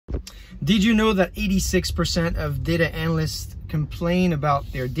Did you know that 86% of data analysts complain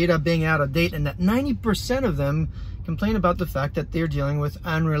about their data being out of date, and that 90% of them complain about the fact that they're dealing with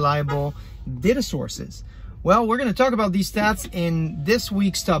unreliable data sources? Well, we're going to talk about these stats in this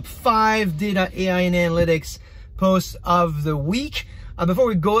week's top 5 data, AI, and analytics posts of the week. Before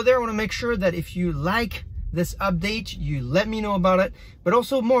we go there, I want to make sure that if you like this update, you let me know about it, but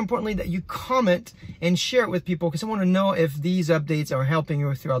also more importantly that you comment and share it with people, because I want to know if these updates are helping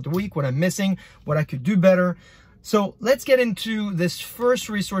you throughout the week, what I'm missing, what I could do better. So let's get into this first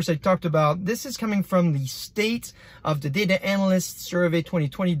resource I talked about. This is coming from the State of the Data Analysts Survey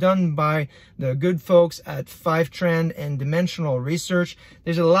 2020 done by the good folks at 5Trend and Dimensional Research.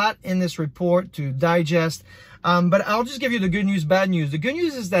 There's a lot in this report to digest. But I'll just give you the good news, bad news. The good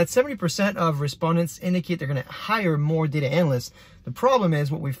news is that 70% of respondents indicate they're going to hire more data analysts. The problem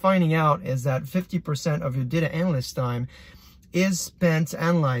is, what we're finding out is that 50% of your data analyst time is spent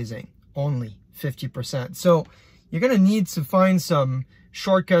analyzing, only 50%. So you're going to need to find some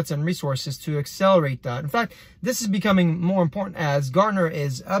shortcuts and resources to accelerate that. In fact, this is becoming more important as Gartner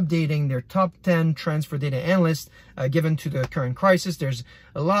is updating their top 10 trends for data analysts given to the current crisis. There's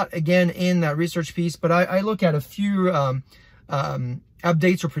a lot, again, in that research piece, but I look at a few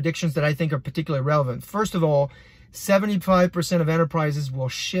updates or predictions that I think are particularly relevant. First of all, 75% of enterprises will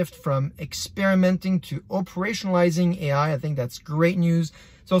shift from experimenting to operationalizing AI. I think that's great news.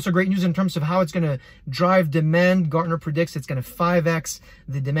 It's also great news in terms of how it's going to drive demand. Gartner predicts it's going to 5x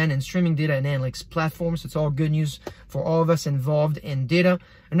the demand in streaming data and analytics platforms. So it's all good news for all of us involved in data.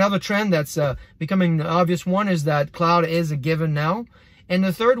 Another trend that's becoming the obvious one is that cloud is a given now. And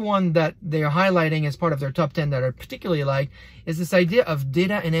the third one that they're highlighting as part of their top 10 that I particularly like is this idea of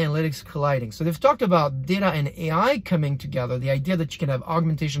data and analytics colliding. So they've talked about data and AI coming together, the idea that you can have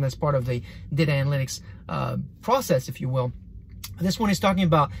augmentation as part of the data analytics process, if you will. This one is talking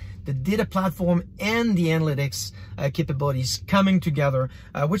about the data platform and the analytics capabilities coming together,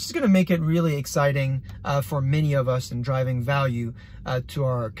 which is going to make it really exciting for many of us and driving value to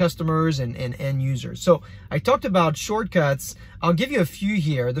our customers and end users. So I talked about shortcuts. I'll give you a few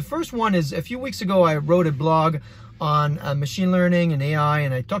here. The first one is, a few weeks ago, I wrote a blog on machine learning and AI,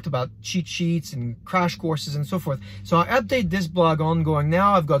 and I talked about cheat sheets and crash courses and so forth. So I update this blog ongoing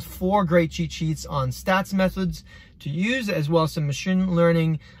now. I've got 4 great cheat sheets on stats methods to use, as well as some machine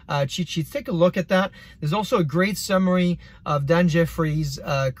learning cheat sheets. Take a look at that. There's also a great summary of Dan Jeffries'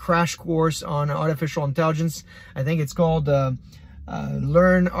 crash course on artificial intelligence. I think it's called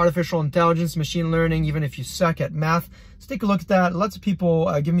Learn Artificial Intelligence, Machine Learning, Even If You Suck at Math. So take a look at that. Lots of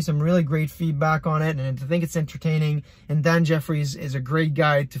people give me some really great feedback on it, and I think it's entertaining, and Dan Jeffries is a great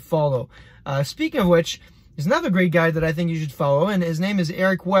guy to follow. Speaking of which, there's another great guy that I think you should follow, and his name is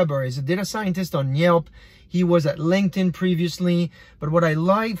Eric Weber. He's a data scientist on Yelp. He was at LinkedIn previously, but what I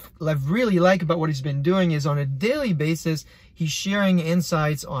really like about what he's been doing is on a daily basis, he's sharing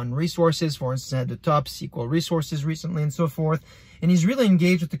insights on resources. For instance, I had the top SQL resources recently and so forth, and he's really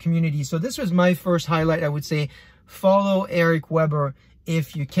engaged with the community. So this was my first highlight. I would say follow Eric Weber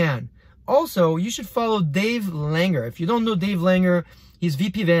if you can. Also, you should follow Dave Langer. If you don't know Dave Langer, he's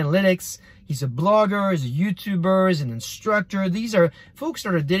VP of Analytics. He's a blogger, he's a YouTuber, he's an instructor. These are folks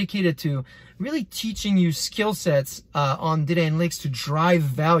that are dedicated to really teaching you skill sets on data analytics to drive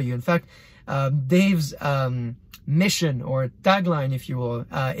value. In fact, Dave's mission, or tagline, if you will,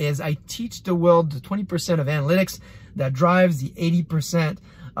 is I teach the world the 20% of analytics that drives the 80%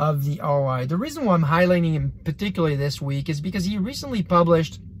 of the ROI. The reason why I'm highlighting him particularly this week is because he recently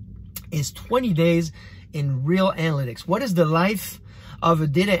published his 20 days in real analytics. What is the life of a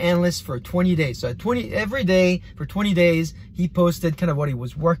data analyst for 20 days. So every day for 20 days, he posted kind of what he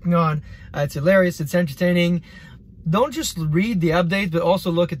was working on. It's hilarious. It's entertaining. Don't just read the update, but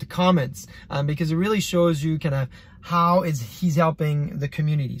also look at the comments because it really shows you kind of how he's helping the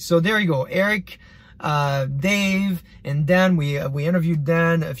community. So there you go. Eric, Dave, and Dan. We interviewed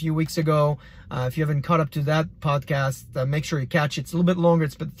Dan a few weeks ago. If you haven't caught up to that podcast, make sure you catch it. It's a little bit longer.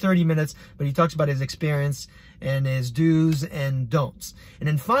 It's about 30 minutes, but he talks about his experience and his do's and don'ts. And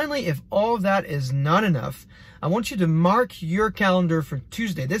then finally, if all of that is not enough, I want you to mark your calendar for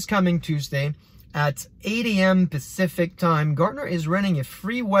Tuesday, this coming Tuesday at 8 a.m. Pacific time. Gartner is running a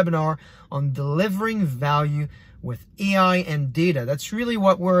free webinar on delivering value with AI and data. That's really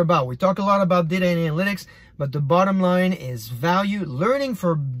what we're about. We talk a lot about data and analytics, but the bottom line is value, learning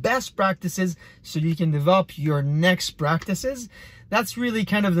for best practices so you can develop your next practices. That's really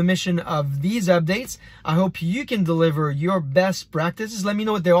kind of the mission of these updates. I hope you can deliver your best practices. Let me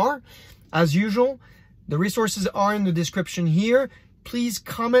know what they are. As usual, the resources are in the description here. Please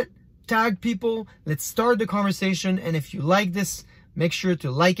comment, tag people. Let's start the conversation. And if you like this, make sure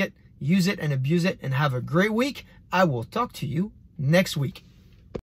to like it, use it and abuse it, and have a great week. I will talk to you next week.